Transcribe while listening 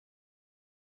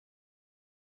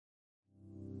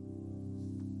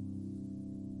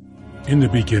In the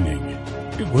beginning,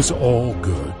 it was all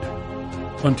good,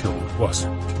 until it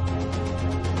wasn't.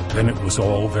 Then it was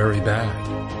all very bad.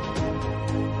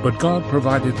 But God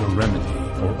provided a remedy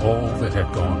for all that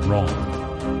had gone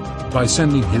wrong by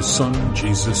sending His Son,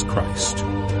 Jesus Christ,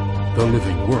 the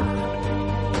living Word,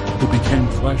 who became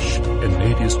flesh and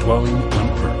made His dwelling on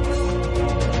earth.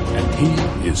 And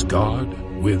He is God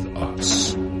with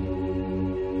us.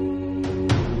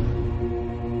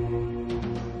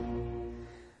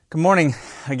 Good morning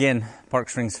again, Park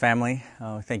Springs family.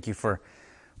 Thank you for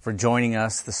joining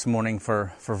us this morning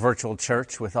for virtual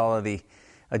church with all of the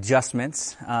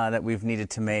adjustments that we've needed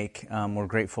to make. We're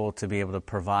grateful to be able to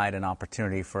provide an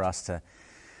opportunity for us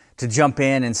to jump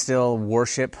in and still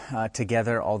worship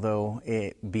together, although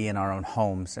it be in our own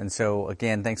homes. And so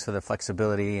again, thanks for the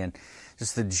flexibility and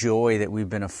just the joy that we've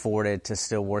been afforded to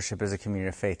still worship as a community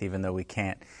of faith, even though we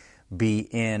can't be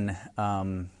in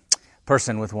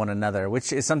person with one another,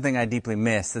 which is something I deeply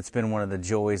miss. That's been one of the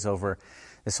joys over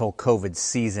this whole COVID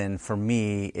season for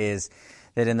me, is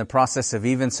that in the process of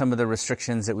even some of the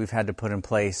restrictions that we've had to put in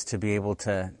place, to be able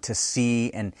to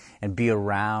see and be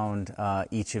around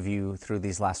each of you through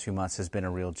these last few months has been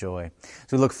a real joy.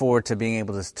 So we look forward to being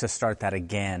able to start that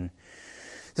again.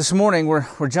 This morning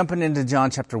we're jumping into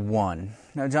John chapter 1.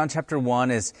 Now John chapter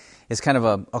 1 is kind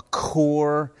of a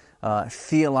core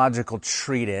theological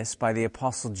treatise by the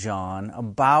Apostle John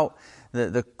about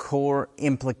the core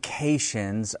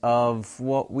implications of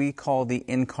what we call the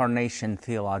incarnation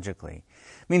theologically.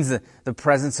 It means the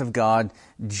presence of God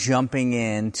jumping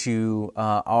into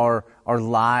our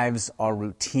lives, our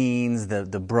routines,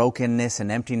 the brokenness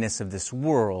and emptiness of this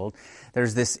world.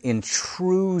 There's this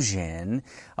intrusion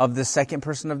of the second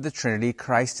person of the Trinity,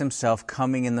 Christ Himself,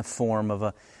 coming in the form of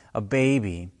a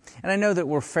baby. And I know that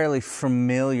we're fairly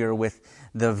familiar with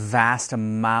the vast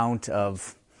amount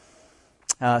of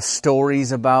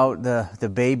stories about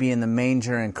the baby in the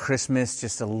manger, and Christmas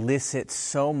just elicits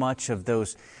so much of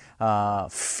those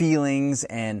feelings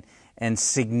and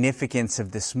significance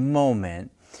of this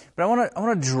moment. But I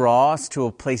want to draw us to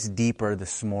a place deeper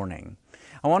this morning.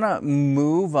 I want to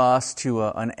move us to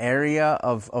an area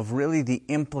of really the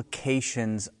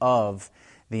implications of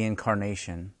the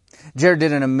incarnation. Jared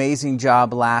did an amazing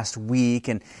job last week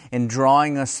in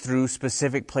drawing us through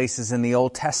specific places in the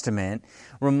Old Testament,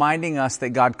 reminding us that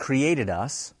God created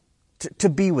us to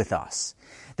be with us.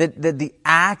 That the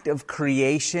act of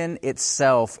creation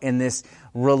itself, in this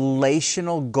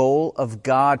relational goal of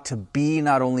God to be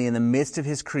not only in the midst of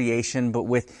His creation, but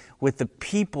with the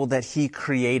people that He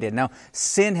created. Now,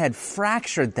 sin had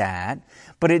fractured that,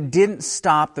 but it didn't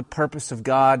stop the purpose of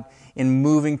God in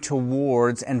moving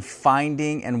towards and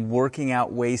finding and working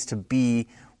out ways to be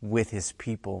with His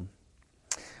people.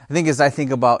 I think as I think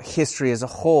about history as a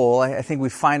whole, I think we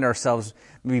find ourselves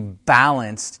maybe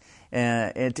balanced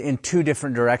in two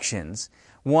different directions.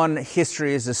 One,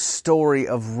 history is a story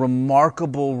of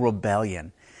remarkable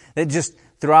rebellion. That just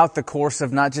throughout the course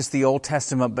of not just the Old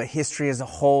Testament, but history as a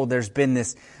whole, there's been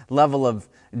this level of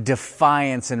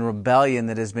defiance and rebellion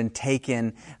that has been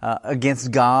taken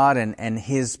against God and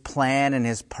His plan and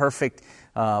His perfect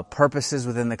purposes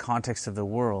within the context of the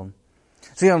world.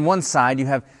 So on one side, you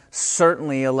have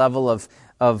certainly a level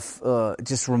of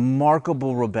just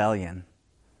remarkable rebellion.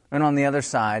 And on the other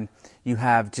side, you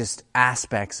have just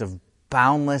aspects of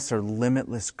boundless or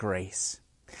limitless grace.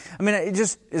 I mean, it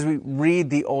just as we read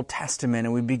the Old Testament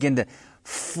and we begin to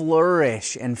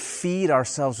flourish and feed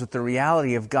ourselves with the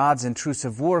reality of God's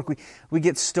intrusive work, we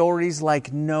get stories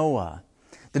like Noah.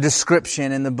 The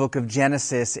description in the book of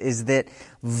Genesis is that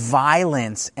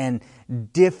violence and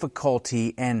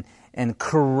difficulty and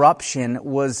corruption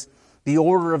was the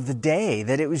order of the day,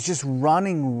 that it was just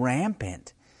running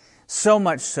rampant. So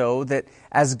much so that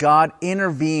as God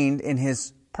intervened in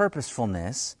His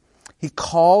purposefulness, He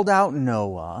called out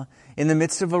Noah in the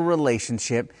midst of a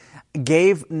relationship,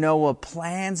 gave Noah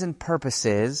plans and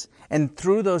purposes, and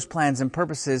through those plans and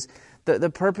purposes, the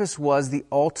purpose was the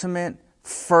ultimate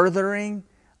furthering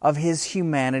of his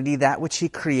humanity, that which He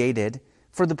created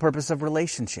for the purpose of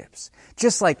relationships.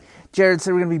 Just like Jared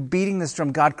said, we're going to be beating this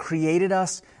drum. God created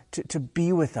us to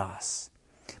be with us.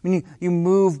 I mean, you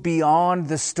move beyond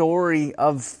the story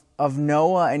of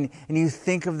Noah and you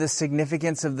think of the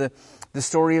significance of the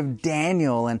story of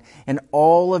Daniel and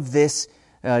all of this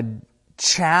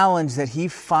challenge that he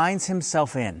finds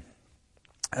himself in.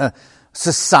 A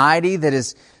society that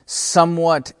is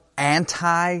somewhat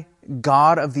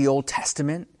anti-God of the Old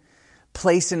Testament,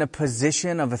 placed in a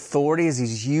position of authority as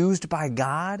he's used by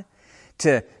God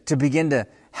to begin to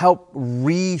help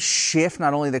reshift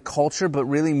not only the culture, but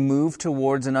really move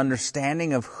towards an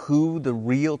understanding of who the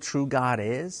real true God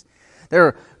is. There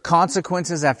are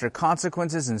consequences after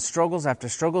consequences and struggles after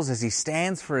struggles as he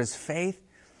stands for his faith.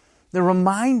 The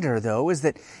reminder, though, is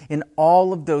that in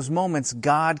all of those moments,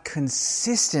 God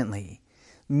consistently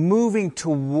moving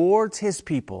towards his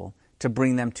people to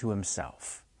bring them to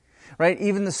himself. Right?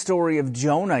 Even the story of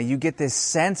Jonah, you get this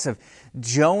sense of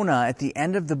Jonah at the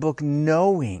end of the book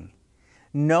knowing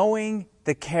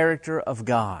the character of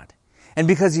God. And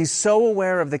because he's so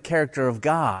aware of the character of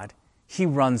God, he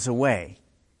runs away.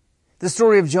 The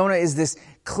story of Jonah is this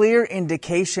clear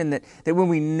indication that when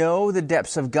we know the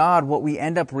depths of God, what we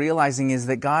end up realizing is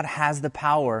that God has the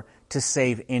power to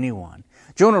save anyone.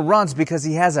 Jonah runs because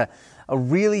he has a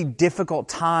really difficult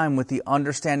time with the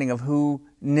understanding of who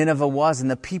Nineveh was, and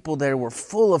the people there were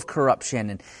full of corruption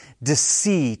and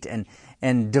deceit and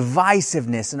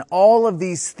divisiveness and all of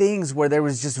these things where there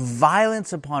was just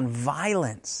violence upon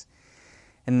violence.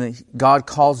 And God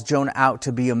calls Jonah out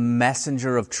to be a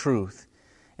messenger of truth.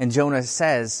 And Jonah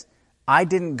says, I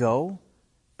didn't go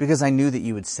because I knew that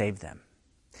you would save them.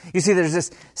 You see, there's this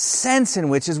sense in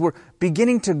which as we're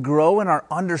beginning to grow in our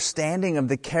understanding of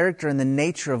the character and the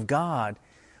nature of God,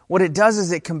 what it does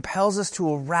is it compels us to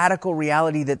a radical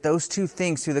reality that those two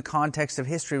things through the context of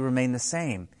history remain the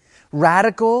same.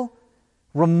 Radical,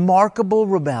 remarkable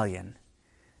rebellion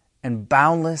and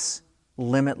boundless,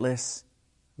 limitless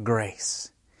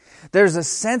grace. There's a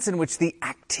sense in which the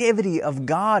activity of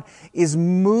God is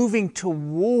moving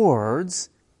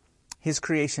towards his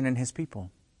creation and his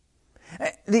people.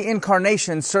 The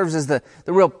incarnation serves as the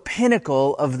real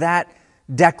pinnacle of that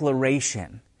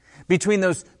declaration. Between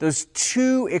those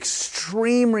two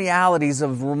extreme realities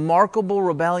of remarkable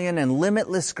rebellion and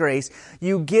limitless grace,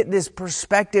 you get this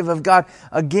perspective of God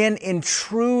again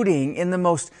intruding in the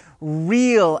most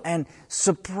real and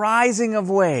surprising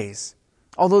of ways.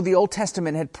 Although the Old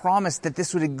Testament had promised that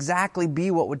this would exactly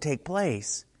be what would take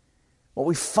place, what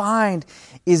we find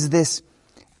is this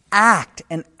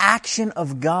an action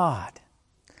of God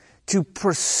to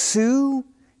pursue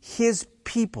his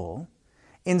people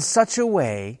in such a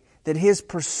way that his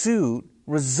pursuit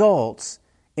results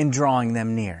in drawing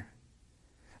them near.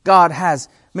 God has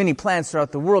many plans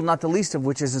throughout the world, not the least of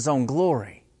which is his own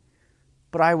glory.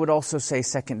 But I would also say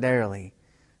secondarily,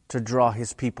 to draw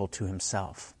his people to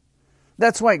himself.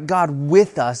 That's why God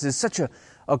with us is such a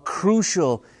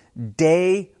crucial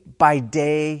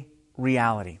day-by-day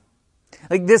reality.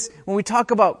 Like this, when we talk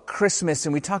about Christmas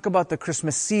and we talk about the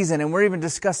Christmas season and we're even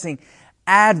discussing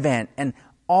Advent and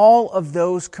all of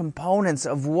those components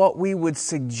of what we would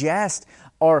suggest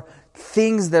are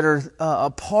things that are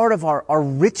a part of our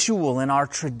ritual and our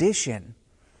tradition,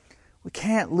 we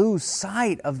can't lose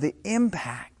sight of the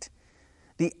impact,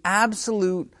 the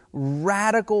absolute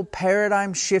radical,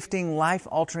 paradigm-shifting,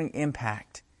 life-altering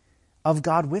impact of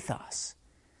God with us.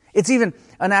 It's even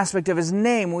an aspect of his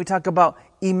name when we talk about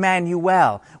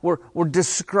Emmanuel. We're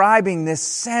describing this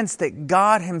sense that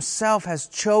God himself has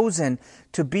chosen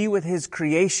to be with his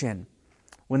creation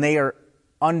when they are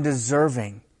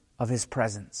undeserving of his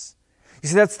presence. You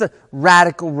see, that's the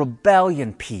radical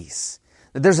rebellion piece.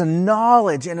 That there's a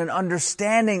knowledge and an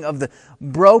understanding of the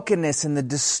brokenness and the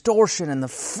distortion and the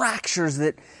fractures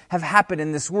that have happened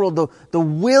in this world, the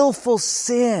willful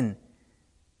sin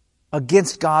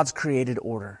against God's created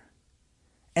order.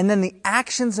 And then the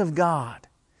actions of God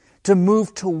to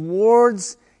move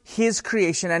towards his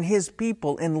creation and his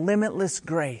people in limitless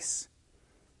grace.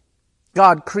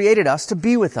 God created us to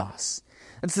be with us.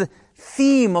 It's the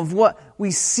theme of what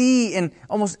we see in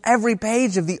almost every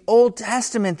page of the Old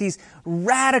Testament, these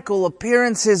radical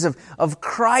appearances of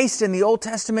Christ in the Old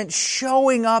Testament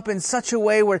showing up in such a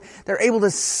way where they're able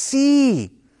to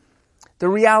see the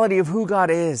reality of who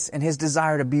God is and his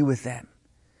desire to be with them.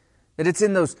 That it's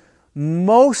in those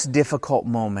most difficult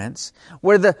moments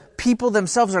where the people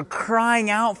themselves are crying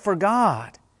out for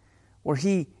God, where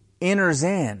he enters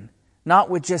in, not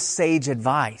with just sage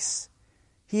advice.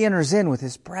 He enters in with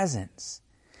his presence.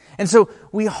 And so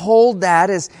we hold that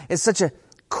as such a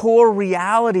core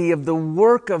reality of the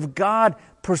work of God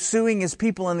pursuing his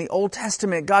people in the Old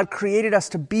Testament. God created us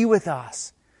to be with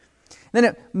us. Then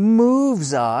it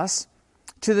moves us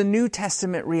to the New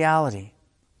Testament reality.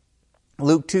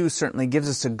 Luke 2 certainly gives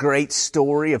us a great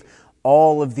story of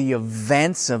all of the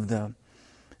events of the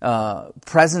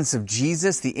presence of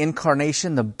Jesus, the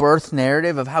incarnation, the birth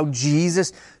narrative of how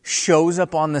Jesus shows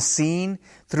up on the scene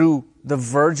through the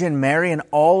Virgin Mary and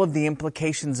all of the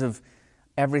implications of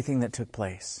everything that took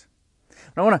place.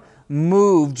 I want to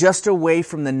move just away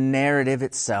from the narrative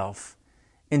itself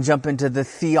and jump into the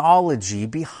theology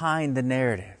behind the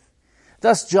narrative.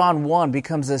 Thus, John 1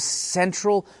 becomes a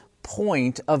central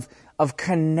point of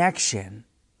connection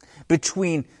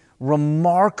between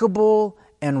remarkable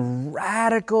and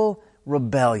radical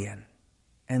rebellion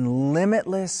and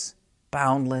limitless,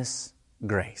 boundless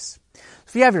grace.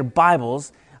 If you have your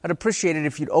Bibles, I'd appreciate it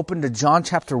if you'd open to John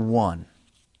chapter 1.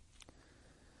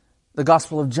 The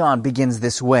Gospel of John begins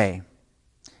this way.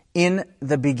 In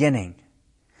the beginning.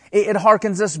 It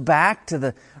harkens us back to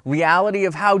the reality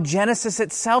of how Genesis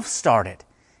itself started.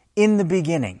 In the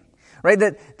beginning. Right?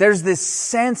 That there's this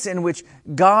sense in which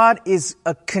God is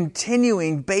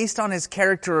continuing, based on His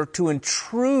character, to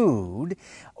intrude,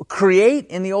 create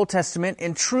in the Old Testament,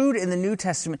 intrude in the New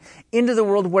Testament, into the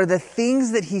world where the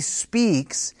things that He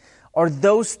speaks are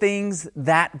those things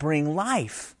that bring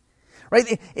life.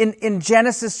 Right? In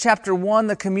Genesis chapter 1,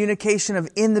 the communication of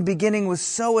in the beginning was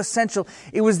so essential.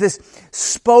 It was this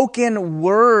spoken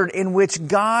word in which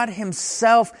God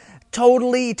Himself,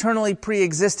 totally, eternally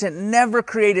pre-existent, never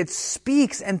created,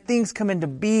 speaks and things come into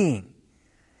being.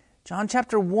 John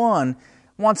chapter 1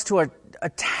 wants to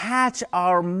attach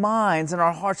our minds and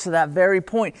our hearts to that very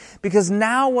point, because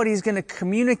now what he's going to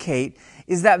communicate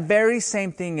is that very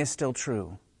same thing is still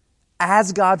true.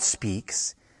 As God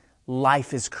speaks,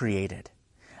 life is created.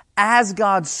 As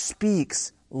God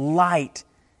speaks, light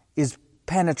is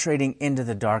penetrating into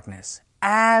the darkness.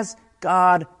 As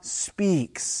God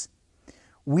speaks,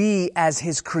 we as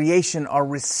His creation are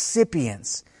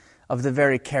recipients of the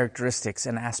very characteristics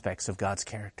and aspects of God's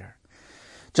character.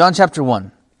 John chapter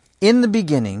 1. In the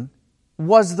beginning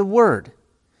was the Word.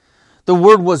 The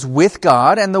Word was with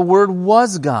God, and the Word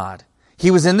was God. He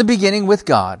was in the beginning with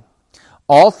God.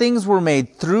 All things were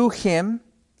made through Him,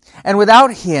 and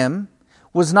without Him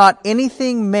was not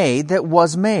anything made that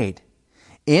was made.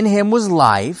 In Him was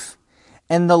life,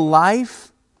 and the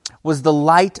life was the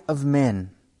light of men.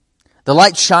 The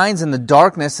light shines in the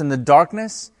darkness, and the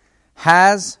darkness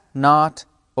has not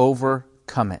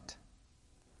overcome it.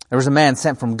 There was a man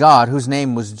sent from God whose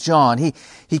name was John.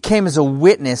 He came as a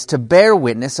witness to bear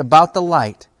witness about the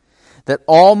light, that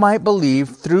all might believe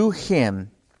through him.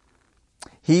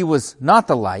 He was not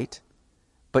the light,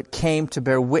 but came to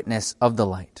bear witness of the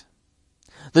light.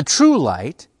 The true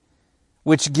light,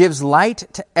 which gives light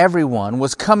to everyone,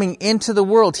 was coming into the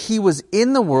world. He was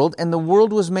in the world, and the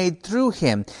world was made through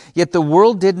him. Yet the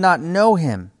world did not know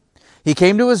him. He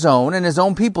came to his own, and his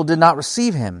own people did not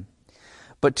receive him.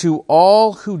 But to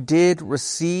all who did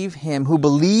receive him, who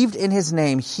believed in his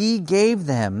name, he gave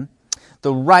them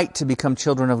the right to become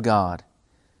children of God,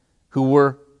 who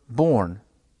were born,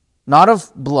 not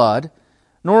of blood,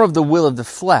 nor of the will of the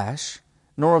flesh,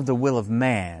 nor of the will of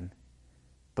man,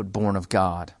 but born of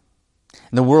God.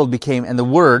 And the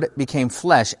Word became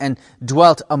flesh and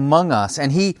dwelt among us.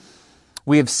 And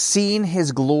we have seen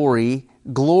his glory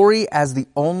as the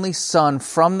only Son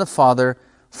from the Father,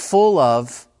 full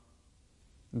of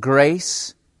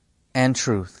grace and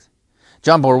truth.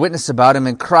 John bore witness about him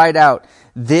and cried out,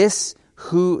 This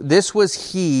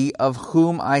was he of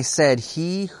whom I said,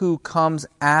 He who comes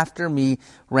after me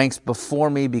ranks before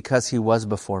me because he was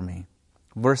before me.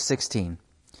 Verse 16.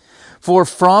 For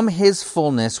from his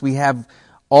fullness we have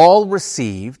all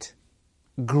received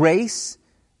grace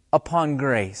upon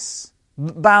grace,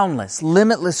 boundless,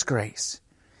 limitless grace.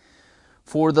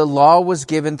 For the law was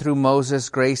given through Moses,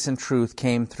 grace and truth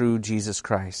came through Jesus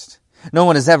Christ. No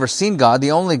one has ever seen God,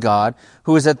 the only God,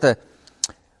 who is at the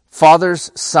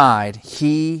Father's side.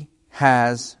 He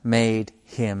has made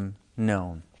him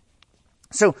known.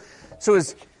 So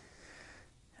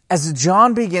as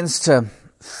John begins to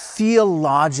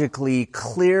theologically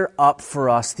clear up for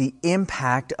us the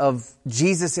impact of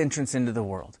Jesus' entrance into the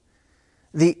world,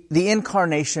 the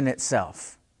incarnation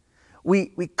itself,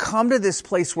 we come to this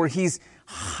place where he's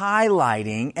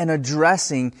highlighting and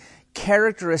addressing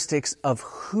characteristics of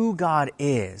who God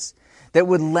is that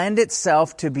would lend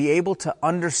itself to be able to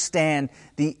understand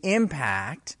the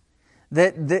impact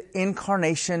that the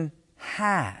incarnation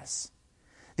has.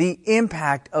 The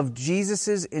impact of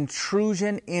Jesus'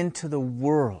 intrusion into the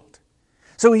world.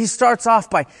 So he starts off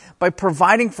by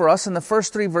providing for us in the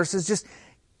first 3 verses just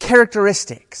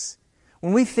characteristics.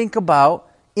 When we think about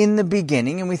in the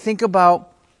beginning and we think about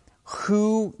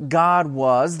who God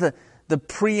was, the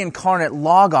pre-incarnate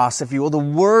Logos, if you will, the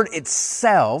Word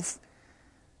itself,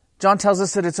 John tells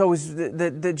us that it's always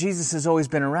that Jesus has always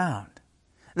been around.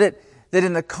 That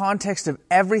in the context of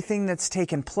everything that's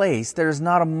taken place, there is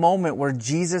not a moment where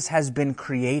Jesus has been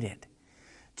created.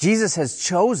 Jesus has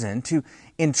chosen to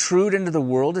intrude into the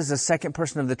world as the second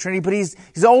person of the Trinity, but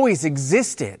he's always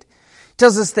existed. He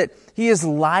tells us that he is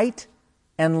light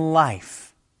and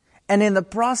life. And in the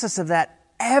process of that,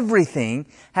 everything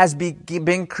has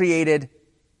been created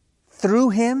through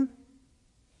him,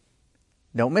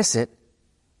 don't miss it,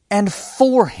 and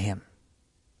for him.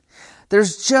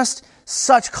 there's just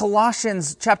such,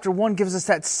 Colossians chapter 1 gives us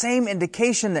that same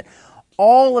indication that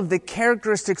all of the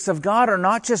characteristics of God are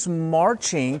not just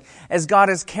marching as God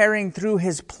is carrying through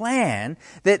His plan,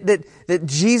 that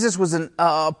Jesus was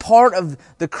a part of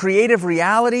the creative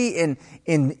reality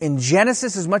in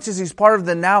Genesis as much as He's part of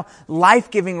the now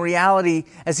life-giving reality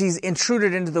as He's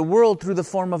intruded into the world through the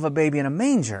form of a baby in a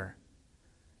manger.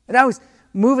 And now He's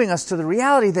moving us to the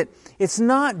reality that it's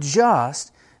not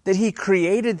just that He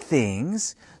created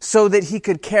things so that He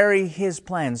could carry His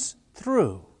plans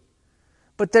through.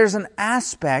 But there's an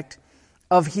aspect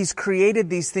of He's created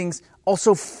these things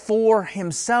also for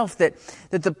Himself, that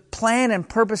the plan and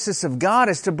purposes of God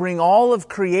is to bring all of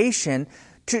creation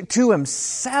to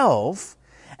Himself,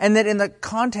 and that in the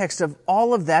context of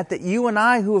all of that you and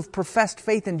I who have professed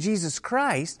faith in Jesus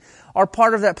Christ are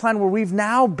part of that plan where we've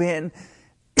now been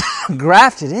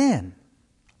grafted in.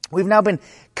 We've now been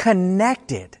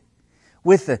connected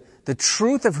with the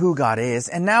truth of who God is,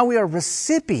 and now we are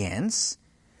recipients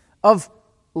of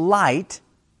light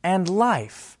and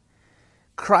life.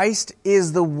 Christ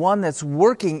is the one that's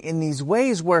working in these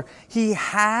ways where He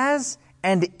has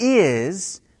and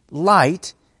is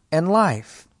light and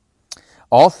life.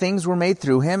 All things were made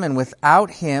through Him, and without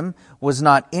Him was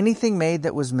not anything made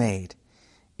that was made.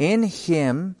 In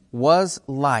Him was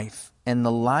life, and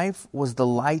the life was the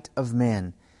light of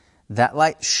men. That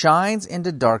light shines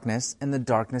into darkness, and the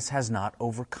darkness has not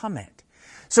overcome it.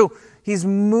 So He's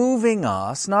moving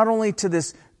us not only to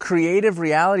this creative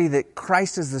reality that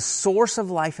Christ is the source of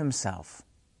life Himself.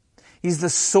 He's the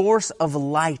source of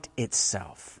light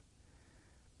itself.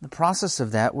 In the process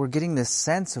of that, we're getting this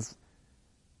sense of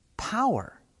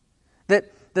power.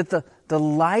 That the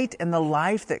light and the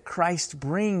life that Christ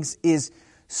brings is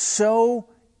so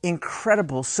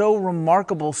incredible, so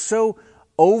remarkable, so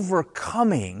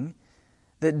overcoming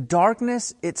that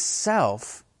darkness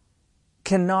itself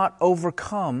cannot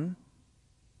overcome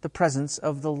the presence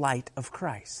of the light of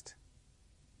Christ.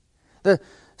 The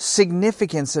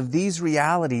significance of these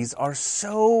realities are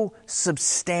so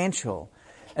substantial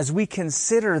as we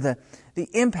consider the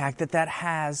impact that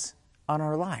has on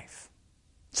our life.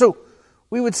 So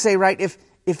we would say, right,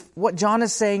 if what John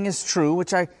is saying is true,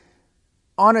 which I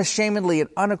unashamedly and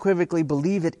unequivocally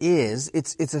believe it is,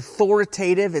 it's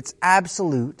authoritative, it's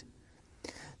absolute,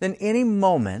 then any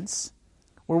moments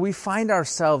where we find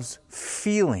ourselves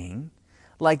feeling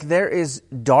like there is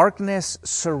darkness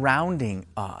surrounding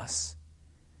us,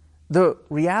 the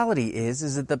reality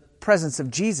is that the presence of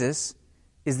Jesus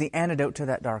is the antidote to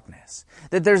that darkness.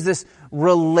 That there's this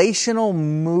relational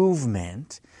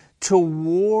movement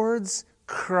towards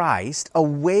Christ,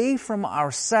 away from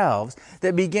ourselves,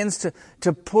 that begins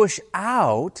to push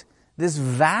out this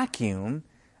vacuum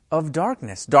of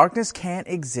darkness. Darkness can't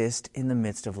exist in the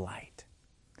midst of light.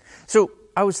 So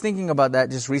I was thinking about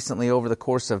that just recently over the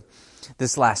course of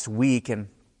this last week, and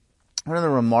one of the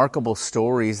remarkable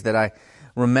stories that I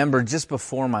remember just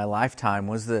before my lifetime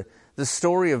was the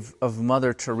story of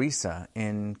Mother Teresa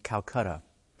in Calcutta.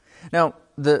 Now,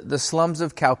 the slums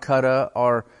of Calcutta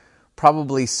are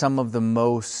probably some of the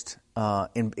most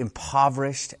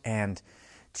impoverished and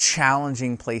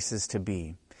challenging places to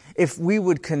be. If we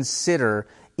would consider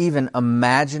even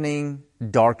imagining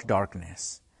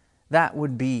darkness, that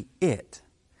would be it.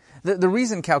 The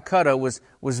reason Calcutta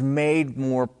was made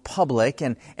more public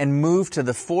and moved to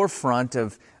the forefront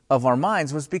of our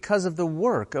minds was because of the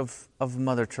work of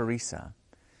Mother Teresa.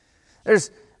 There's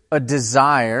a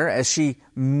desire, as she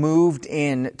moved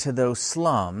into those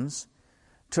slums,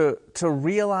 to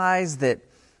realize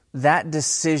that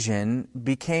decision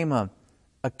became a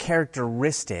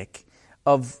characteristic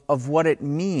of what it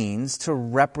means to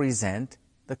represent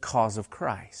the cause of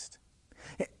Christ.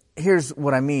 Here's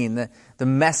what I mean. The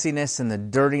messiness and the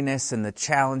dirtiness and the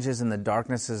challenges and the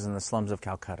darknesses in the slums of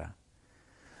Calcutta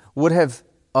would have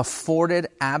afforded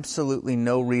absolutely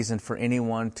no reason for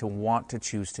anyone to want to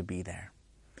choose to be there.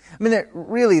 I mean,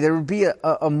 there would be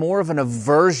a more of an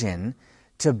aversion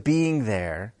to being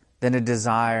there than a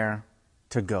desire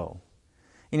to go.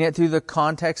 And yet, through the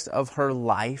context of her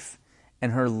life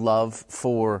and her love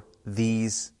for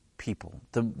these people,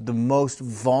 the most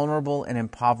vulnerable and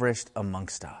impoverished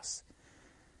amongst us,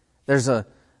 there's a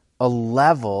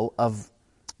level of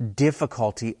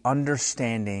difficulty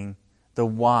understanding the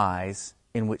whys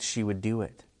in which she would do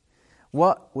it.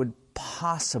 What would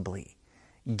possibly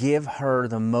give her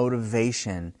the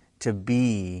motivation to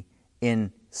be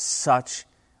in such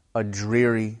a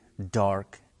dreary,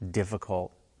 dark,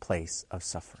 difficult place of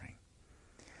suffering?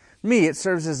 For me, it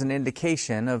serves as an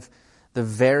indication of the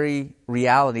very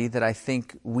reality that I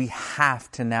think we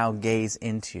have to now gaze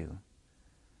into.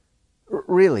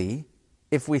 Really,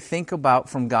 if we think about,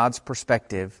 from God's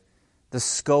perspective, the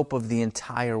scope of the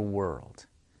entire world,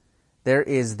 there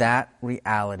is that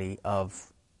reality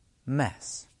of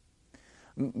mess,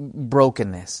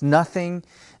 brokenness. Nothing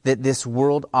that this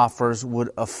world offers would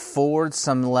afford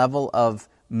some level of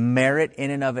merit in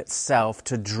and of itself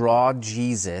to draw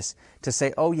Jesus to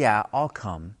say, oh yeah, I'll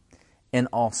come and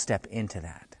I'll step into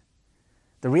that.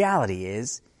 The reality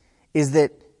is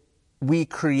that we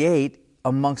create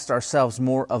amongst ourselves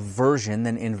more aversion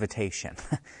than invitation.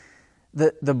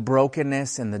 The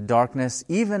brokenness and the darkness,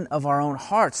 even of our own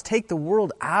hearts, take the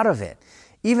world out of it.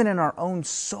 Even in our own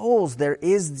souls, there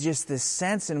is just this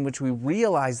sense in which we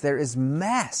realize there is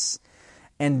mess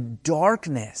and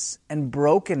darkness and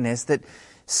brokenness that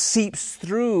seeps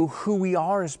through who we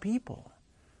are as people.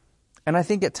 And I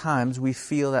think at times we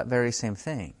feel that very same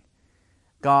thing.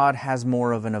 God has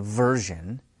more of an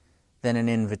aversion than an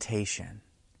invitation.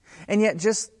 And yet,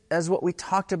 just as what we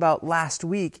talked about last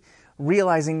week,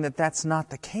 realizing that that's not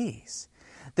the case.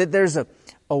 That there's a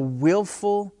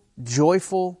willful,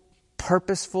 joyful,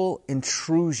 purposeful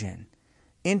intrusion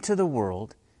into the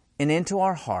world and into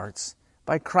our hearts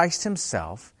by Christ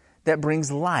Himself that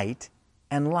brings light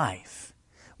and life.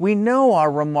 We know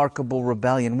our remarkable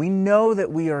rebellion. We know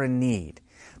that we are in need.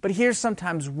 But here's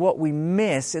sometimes what we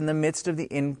miss in the midst of the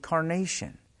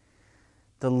incarnation.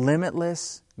 The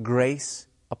limitless grace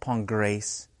upon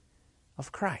grace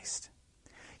of Christ.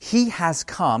 He has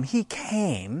come, He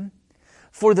came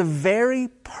for the very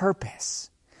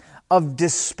purpose of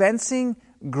dispensing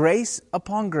grace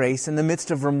upon grace in the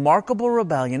midst of remarkable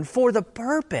rebellion, for the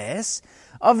purpose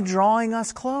of drawing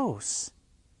us close.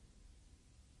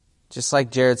 Just like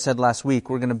Jared said last week,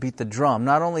 we're going to beat the drum.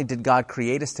 Not only did God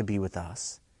create us to be with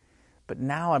us, but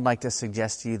now I'd like to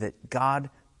suggest to you that God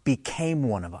became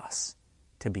one of us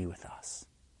to be with us.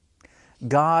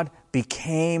 God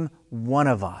became one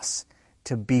of us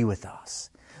to be with us.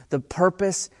 The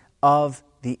purpose of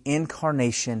the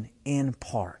incarnation, in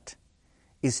part,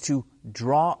 is to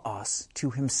draw us to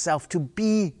Himself, to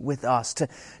be with us, to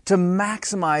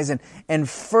maximize and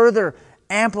further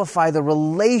amplify the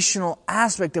relational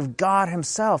aspect of God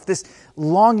Himself. This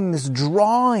longing, this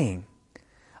drawing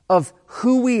of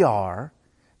who we are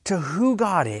to who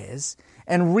God is,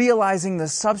 and realizing the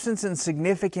substance and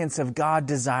significance of God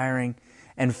desiring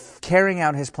and carrying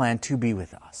out His plan to be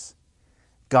with us.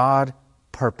 God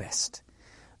purposed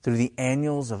through the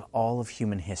annals of all of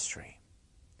human history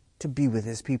to be with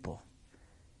His people.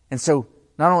 And so,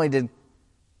 not only did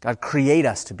God create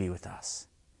us to be with us,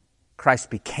 Christ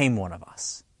became one of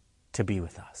us to be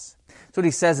with us. That's what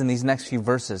He says in these next few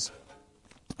verses.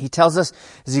 He tells us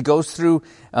as He goes through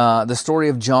the story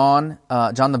of John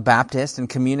the Baptist, and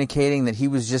communicating that he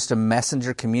was just a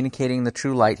messenger communicating the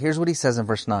true light. Here's what He says in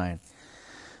verse 9.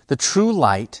 The true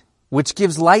light, which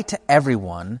gives light to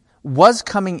everyone, was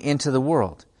coming into the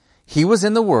world. He was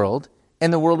in the world,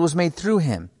 and the world was made through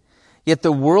Him. Yet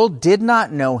the world did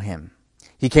not know Him.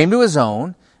 He came to His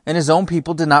own, and His own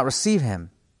people did not receive Him.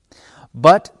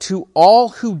 But to all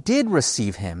who did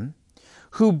receive Him,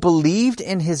 who believed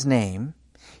in His name,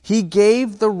 He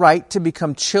gave the right to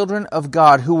become children of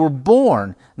God, who were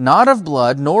born not of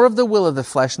blood, nor of the will of the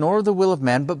flesh, nor of the will of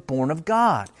man, but born of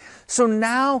God. So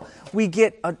now we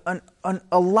get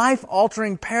a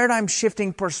life-altering,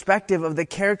 paradigm-shifting perspective of the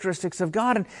characteristics of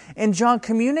God. And John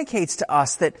communicates to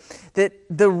us that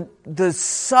the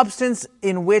substance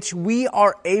in which we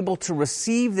are able to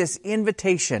receive this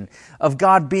invitation of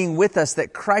God being with us,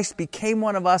 that Christ became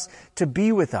one of us to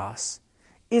be with us,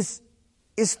 is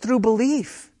through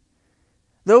belief.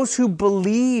 Those who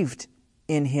believed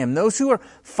in Him, those who are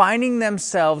finding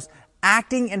themselves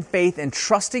acting in faith and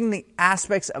trusting the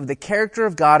aspects of the character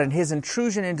of God and His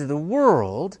intrusion into the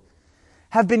world,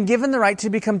 have been given the right to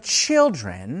become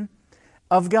children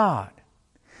of God.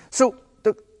 So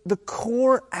the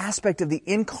core aspect of the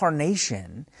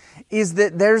incarnation is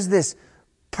that there's this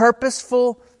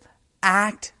purposeful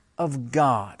act of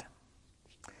God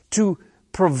to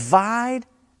provide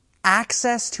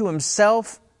access to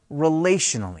Himself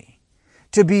relationally.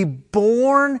 To be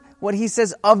born, what He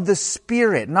says, of the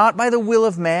Spirit, not by the will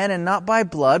of man and not by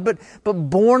blood, but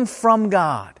born from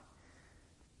God.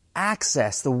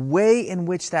 Access, the way in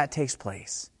which that takes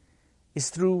place, is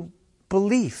through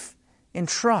belief and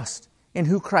trust in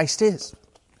who Christ is.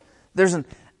 There's an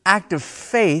act of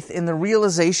faith in the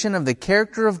realization of the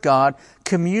character of God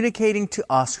communicating to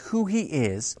us who He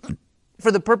is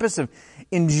for the purpose of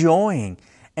enjoying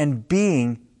and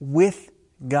being with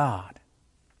God.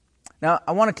 Now,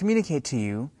 I want to communicate to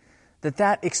you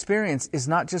that experience is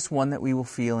not just one that we will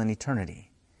feel in eternity.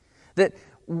 That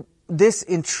this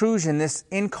intrusion, this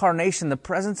incarnation, the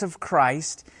presence of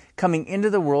Christ coming into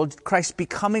the world, Christ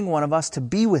becoming one of us to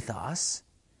be with us,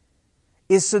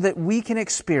 is so that we can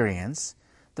experience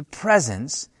the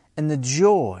presence and the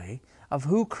joy of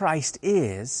who Christ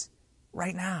is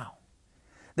right now.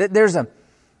 That there's an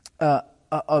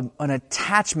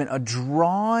attachment, a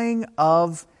drawing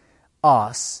of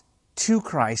us to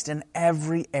Christ in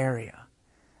every area.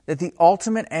 That the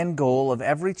ultimate end goal of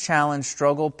every challenge,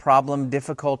 struggle, problem,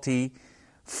 difficulty,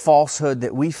 falsehood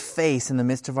that we face in the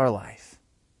midst of our life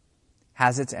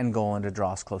has its end goal and to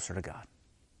draw us closer to God.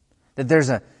 That there's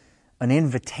an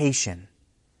invitation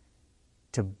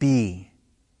to be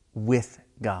with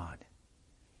God,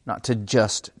 not to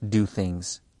just do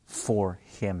things for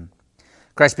Him.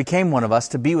 Christ became one of us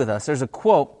to be with us. There's a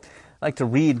quote I'd like to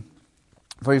read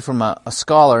for you from a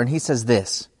scholar, and he says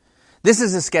this. This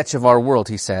is a sketch of our world,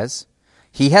 he says.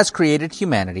 He has created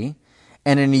humanity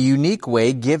and in a unique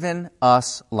way given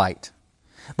us light.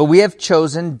 But we have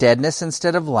chosen deadness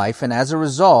instead of life, and as a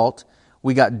result,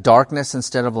 we got darkness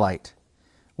instead of light.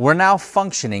 We're now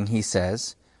functioning, he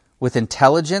says, with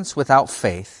intelligence without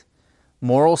faith,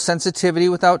 moral sensitivity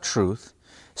without truth,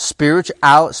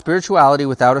 spirituality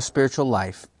without a spiritual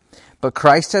life. But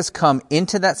Christ has come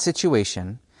into that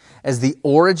situation as the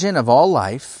origin of all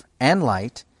life and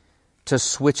light to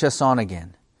switch us on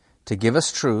again, to give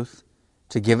us truth,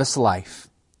 to give us life.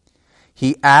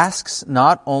 He asks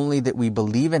not only that we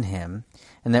believe in Him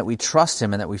and that we trust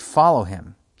Him and that we follow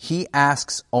Him. He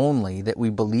asks only that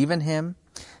we believe in Him,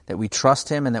 that we trust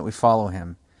Him, and that we follow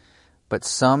Him. But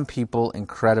some people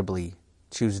incredibly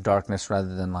choose darkness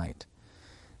rather than light.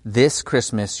 This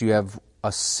Christmas, you have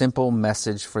a simple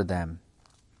message for them.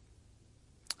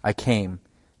 I came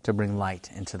to bring light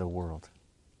into the world.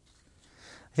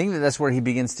 I think that that's where he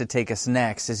begins to take us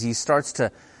next, as he starts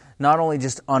to not only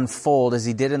just unfold, as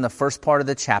he did in the first part of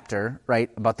the chapter, right,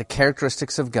 about the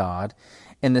characteristics of God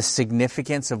and the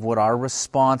significance of what our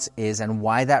response is and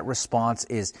why that response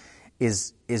is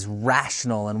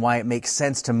rational and why it makes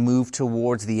sense to move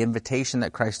towards the invitation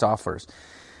that Christ offers.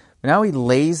 But now he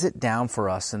lays it down for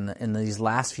us in these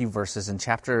last few verses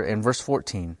in verse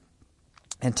 14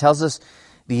 and tells us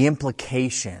the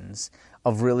implications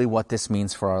of really what this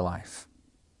means for our life.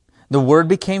 The Word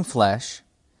became flesh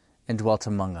and dwelt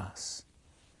among us.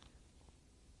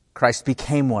 Christ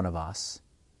became one of us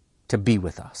to be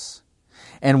with us.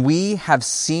 And we have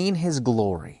seen His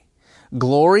glory.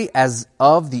 Glory as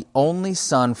of the only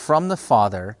Son from the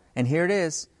Father. And here it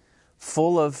is,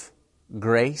 full of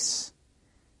grace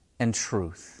and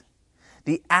truth.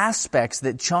 The aspects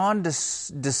that John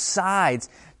decides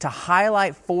to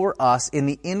highlight for us in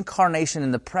the incarnation,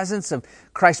 in the presence of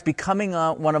Christ becoming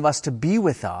one of us to be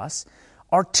with us,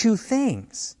 are two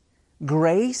things: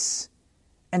 grace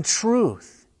and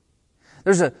truth.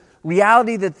 There's a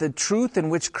reality that the truth in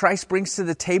which Christ brings to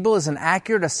the table is an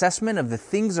accurate assessment of the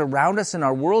things around us in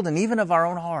our world and even of our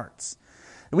own hearts.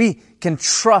 We can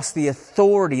trust the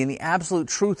authority and the absolute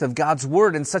truth of God's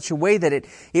Word in such a way that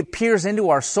it peers into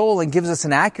our soul and gives us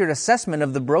an accurate assessment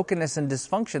of the brokenness and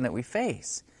dysfunction that we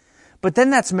face. But then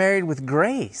that's married with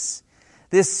grace.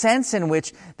 This sense in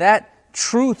which that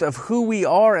truth of who we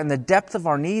are and the depth of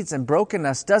our needs and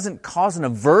brokenness doesn't cause an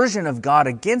aversion of God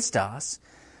against us,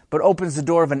 but opens the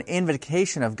door of an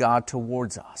invitation of God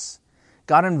towards us.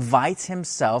 God invites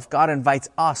Himself, God invites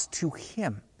us to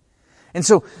Him. And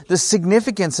so the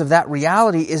significance of that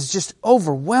reality is just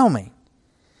overwhelming.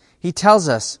 He tells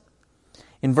us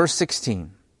in verse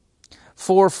 16,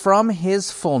 "For from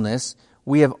His fullness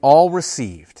we have all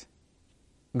received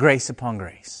grace upon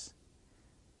grace."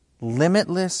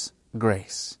 Limitless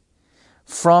grace.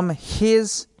 From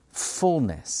His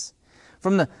fullness.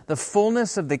 From the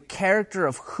fullness of the character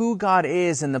of who God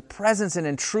is and the presence and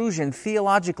intrusion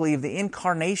theologically of the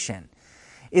incarnation,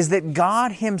 is that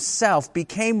God Himself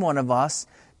became one of us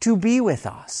to be with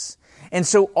us. And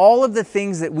so all of the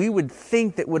things that we would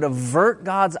think that would avert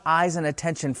God's eyes and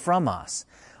attention from us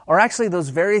are actually those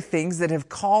very things that have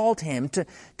called Him to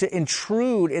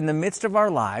intrude in the midst of our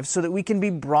lives so that we can be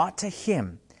brought to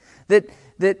Him.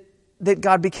 That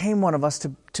God became one of us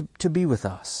to be with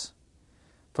us.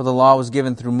 For the law was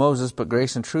given through Moses, but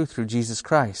grace and truth through Jesus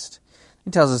Christ.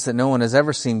 He tells us that no one has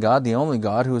ever seen God, the only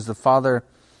God, who is the Father,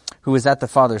 who is at the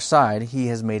Father's side. He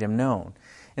has made Him known.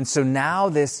 And so now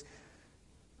this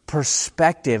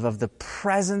perspective of the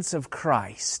presence of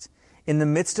Christ in the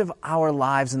midst of our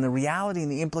lives and the reality and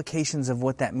the implications of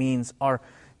what that means are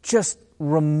just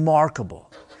remarkable.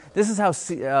 This is how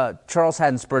Charles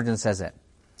Haddon Spurgeon says it.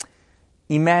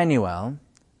 Emmanuel,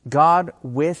 God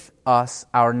with us,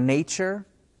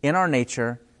 in our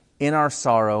nature, in our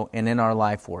sorrow, and in our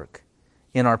life work.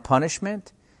 in our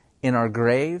punishment, in our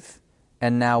grave,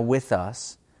 and now with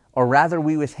us, or rather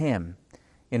we with him,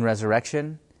 in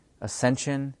resurrection,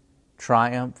 ascension,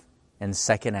 triumph, and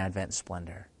second advent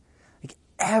splendor. Like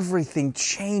everything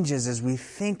changes as we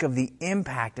think of the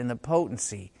impact and the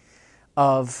potency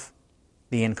of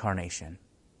the incarnation.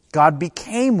 God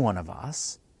became one of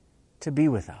us to be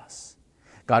with us.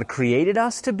 God created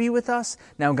us to be with us.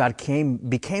 Now God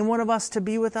became one of us to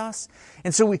be with us.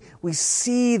 And so we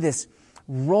see this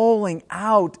rolling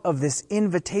out of this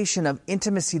invitation of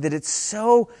intimacy that it's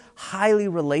so highly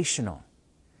relational.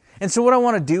 And so what I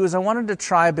want to do is I wanted to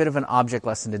try a bit of an object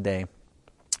lesson today.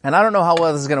 And I don't know how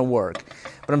well this is going to work,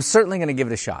 but I'm certainly going to give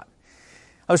it a shot.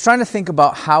 I was trying to think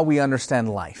about how we understand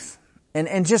life.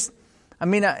 And just,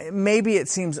 maybe it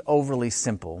seems overly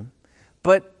simple,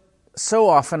 but so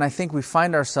often I think we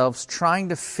find ourselves trying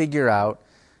to figure out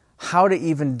how to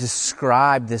even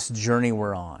describe this journey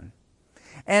we're on.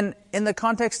 And in the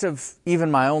context of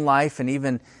even my own life and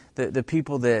even the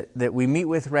people that we meet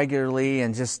with regularly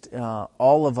and just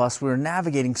all of us, we're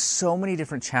navigating so many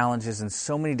different challenges and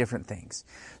so many different things.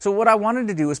 So what I wanted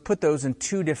to do is put those in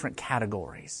two different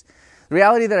categories. The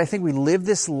reality that I think we live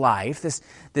this life,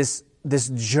 this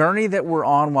journey that we're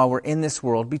on while we're in this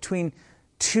world between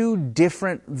two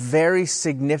different, very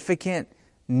significant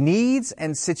needs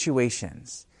and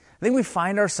situations. I think we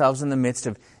find ourselves in the midst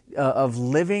of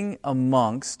living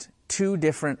amongst two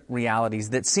different realities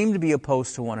that seem to be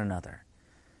opposed to one another.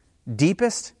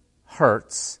 Deepest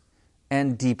hurts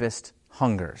and deepest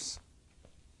hungers.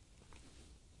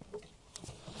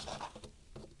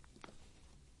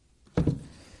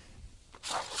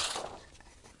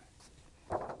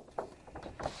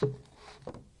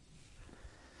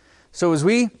 So as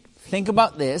we think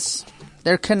about this,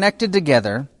 they're connected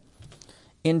together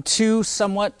in two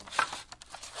somewhat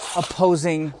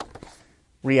opposing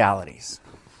realities.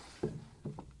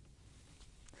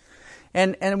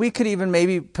 And we could even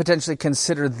maybe potentially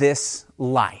consider this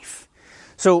life.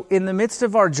 So in the midst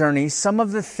of our journey, some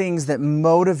of the things that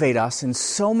motivate us in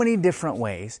so many different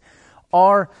ways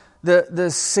are the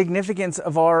significance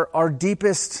of our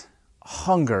deepest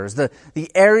hungers, the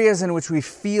areas in which we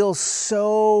feel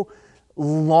so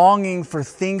longing for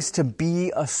things to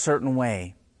be a certain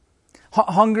way.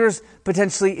 Hungers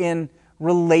potentially in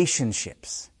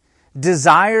relationships,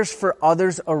 desires for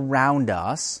others around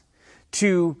us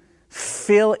to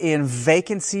fill in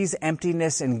vacancies,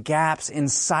 emptiness, and gaps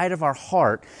inside of our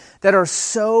heart that are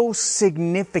so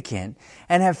significant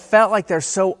and have felt like they're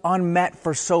so unmet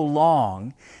for so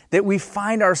long that we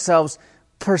find ourselves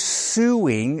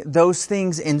pursuing those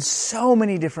things in so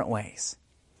many different ways.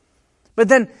 But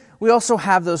then we also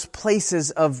have those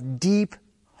places of deep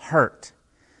hurt.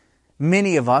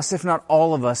 Many of us, if not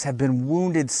all of us, have been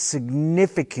wounded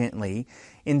significantly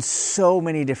in so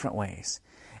many different ways.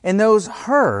 And those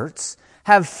hurts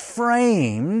have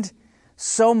framed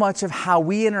so much of how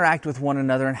we interact with one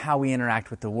another and how we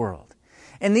interact with the world.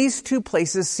 And these two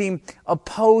places seem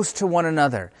opposed to one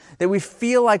another. That we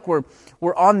feel like we're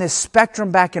on this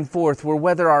spectrum back and forth where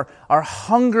whether our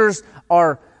hungers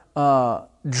are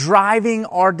driving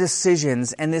our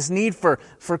decisions and this need for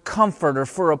comfort or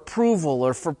for approval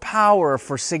or for power or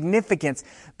for significance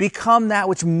become that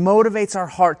which motivates our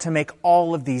heart to make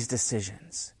all of these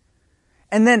decisions.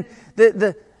 And then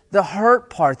the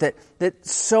hurt part that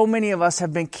so many of us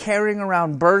have been carrying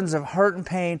around burdens of hurt and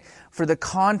pain for the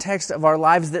context of our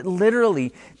lives, that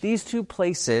literally these two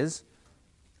places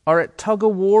are at tug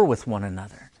of war with one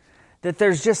another. That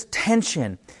there's just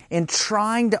tension in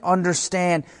trying to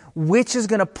understand which is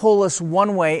going to pull us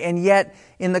one way, and yet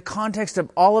in the context of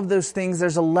all of those things,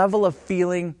 there's a level of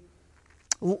feeling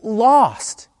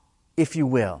lost, if you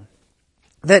will.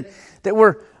 That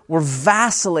we're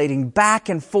vacillating back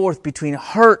and forth between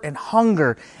hurt and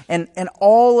hunger, and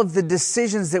all of the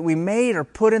decisions that we made are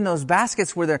put in those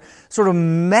baskets where they're sort of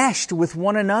meshed with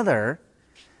one another,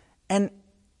 and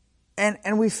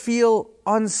we feel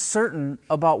uncertain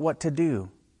about what to do.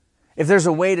 If there's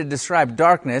a way to describe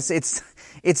darkness, it's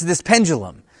this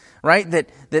pendulum, right?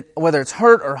 That whether it's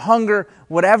hurt or hunger,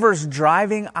 whatever's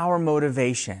driving our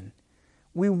motivation,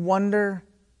 we wonder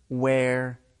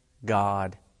where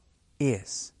God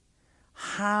is.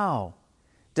 How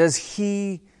does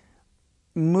He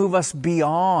move us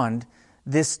beyond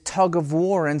this tug of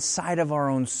war inside of our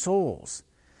own souls?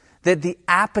 That the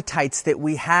appetites that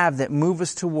we have that move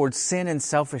us towards sin and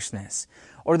selfishness,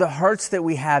 or the hurts that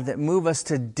we have that move us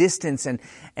to distance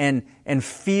and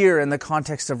fear in the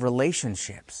context of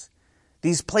relationships.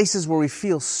 These places where we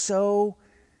feel so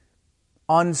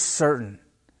uncertain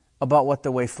about what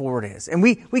the way forward is. And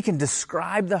we can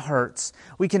describe the hurts,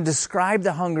 we can describe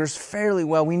the hungers fairly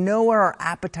well. We know where our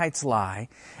appetites lie,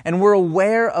 and we're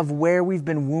aware of where we've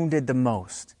been wounded the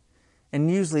most. And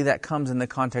usually that comes in the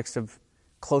context of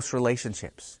close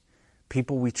relationships,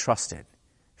 people we trusted,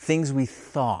 things we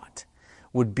thought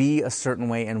would be a certain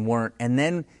way and weren't. And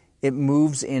then it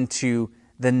moves into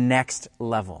the next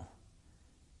level.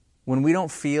 When we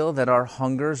don't feel that our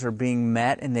hungers are being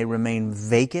met and they remain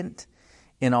vacant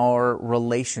in our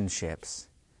relationships,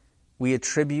 we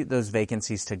attribute those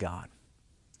vacancies to God.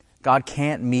 God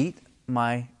can't meet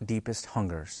my deepest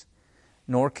hungers,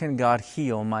 nor can God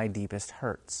heal my deepest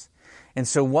hurts. And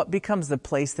so what becomes the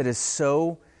place that is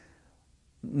so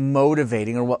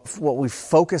motivating, or what we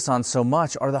focus on so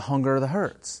much, are the hunger or the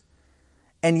hurts.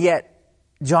 And yet,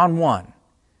 John 1,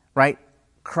 right?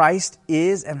 Christ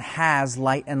is and has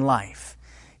light and life.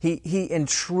 He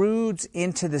intrudes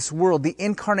into this world. The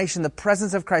incarnation, the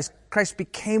presence of Christ, Christ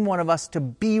became one of us to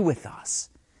be with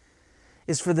us,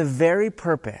 is for the very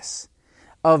purpose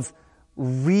of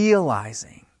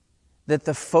realizing that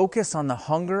the focus on the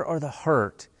hunger or the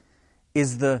hurt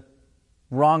is the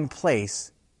wrong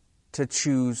place to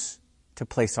choose to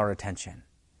place our attention.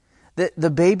 The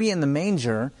baby in the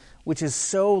manger, which is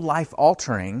so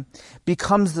life-altering,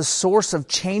 becomes the source of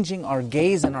changing our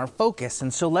gaze and our focus.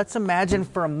 And so let's imagine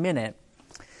for a minute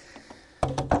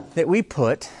that we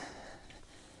put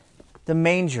the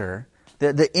manger,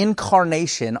 the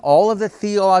incarnation, all of the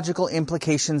theological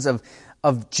implications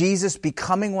of Jesus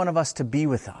becoming one of us to be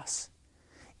with us,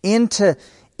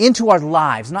 into our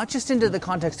lives, not just into the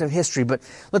context of history, but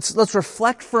let's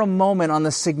reflect for a moment on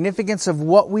the significance of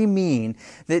what we mean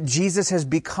that Jesus has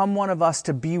become one of us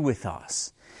to be with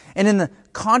us. And in the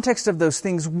context of those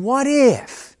things, what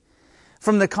if,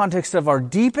 from the context of our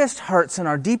deepest hurts and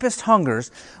our deepest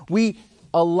hungers, we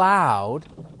allowed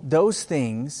those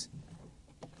things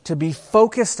to be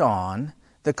focused on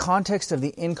the context of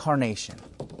the incarnation?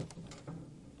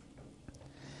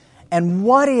 And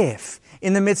what if,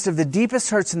 in the midst of the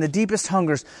deepest hurts and the deepest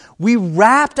hungers, we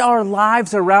wrapped our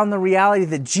lives around the reality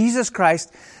that Jesus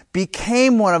Christ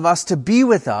became one of us to be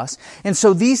with us, and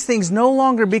so these things no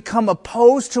longer become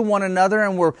opposed to one another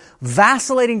and we're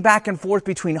vacillating back and forth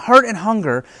between hurt and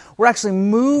hunger. We're actually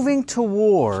moving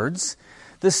towards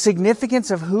the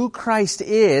significance of who Christ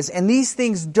is, and these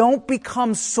things don't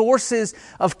become sources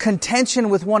of contention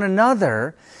with one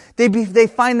another. They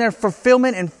find their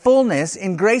fulfillment and fullness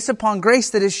in grace upon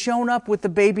grace that is shown up with the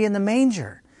baby in the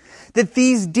manger. That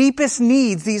these deepest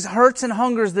needs, these hurts and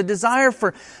hungers, the desire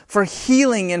for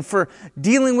healing and for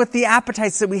dealing with the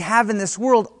appetites that we have in this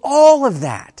world, all of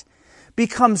that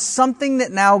becomes something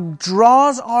that now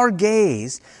draws our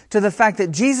gaze to the fact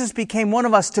that Jesus became one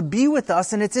of us to be with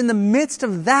us, and it's in the midst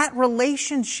of that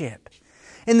relationship,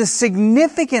 in the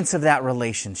significance of that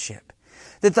relationship,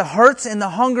 that the hurts and the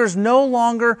hungers no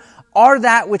longer are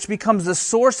that which becomes the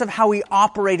source of how we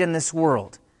operate in this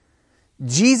world.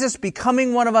 Jesus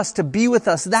becoming one of us to be with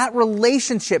us, that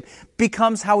relationship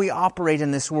becomes how we operate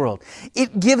in this world.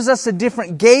 It gives us a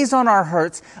different gaze on our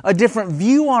hurts, a different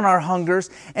view on our hungers,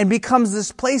 and becomes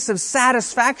this place of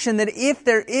satisfaction that if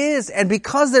there is, and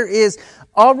because there is,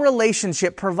 a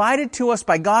relationship provided to us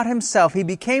by God Himself, He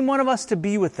became one of us to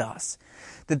be with us,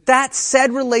 that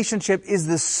said relationship is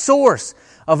the source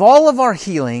of all of our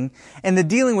healing and the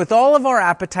dealing with all of our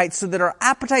appetites, so that our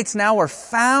appetites now are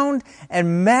found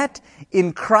and met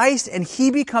in Christ, and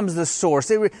He becomes the source.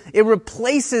 It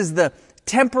replaces the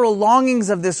temporal longings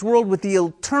of this world with the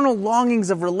eternal longings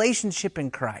of relationship in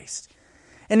Christ.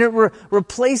 And it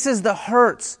replaces the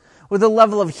hurts with a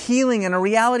level of healing and a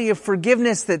reality of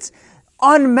forgiveness that's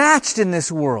unmatched in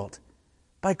this world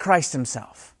by Christ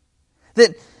Himself.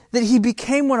 That He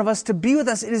became one of us to be with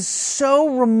us. It is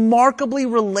so remarkably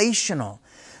relational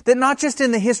that not just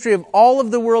in the history of all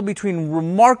of the world between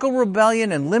remarkable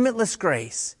rebellion and limitless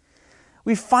grace,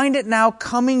 we find it now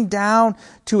coming down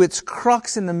to its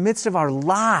crux in the midst of our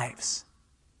lives.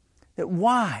 That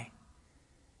why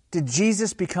did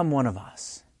Jesus become one of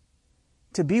us?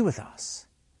 To be with us.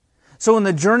 So in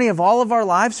the journey of all of our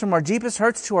lives, from our deepest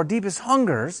hurts to our deepest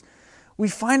hungers, we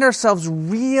find ourselves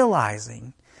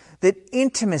realizing that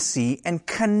intimacy and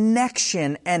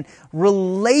connection and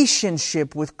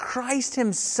relationship with Christ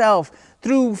Himself,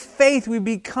 through faith we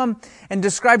become and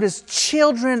described as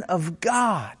children of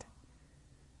God,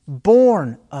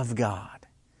 born of God.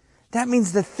 That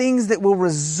means the things that will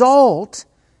result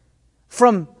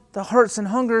from the hurts and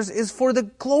hungers is for the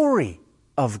glory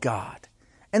of God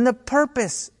and the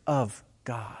purpose of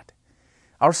God.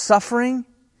 Our suffering,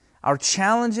 our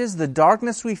challenges, the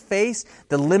darkness we face,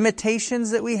 the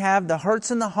limitations that we have, the hurts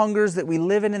and the hungers that we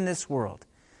live in this world,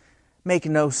 make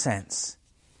no sense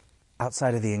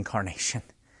outside of the incarnation.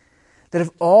 That if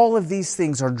all of these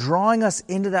things are drawing us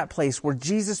into that place where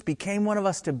Jesus became one of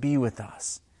us to be with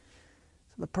us,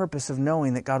 the purpose of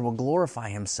knowing that God will glorify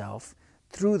Himself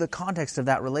through the context of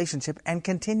that relationship and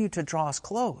continue to draw us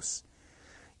close.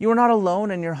 You are not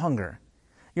alone in your hunger.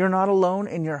 You're not alone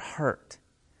in your hurt.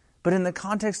 But in the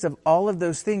context of all of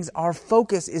those things, our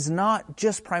focus is not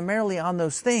just primarily on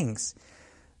those things.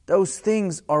 Those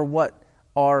things are what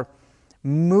are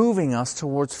moving us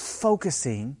towards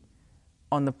focusing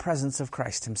on the presence of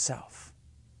Christ Himself.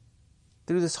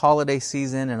 Through this holiday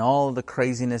season and all of the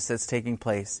craziness that's taking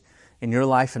place in your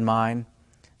life and mine, and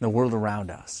the world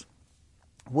around us,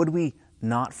 would we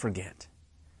not forget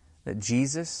that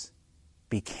Jesus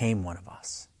became one of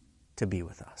us to be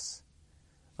with us?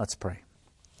 Let's pray.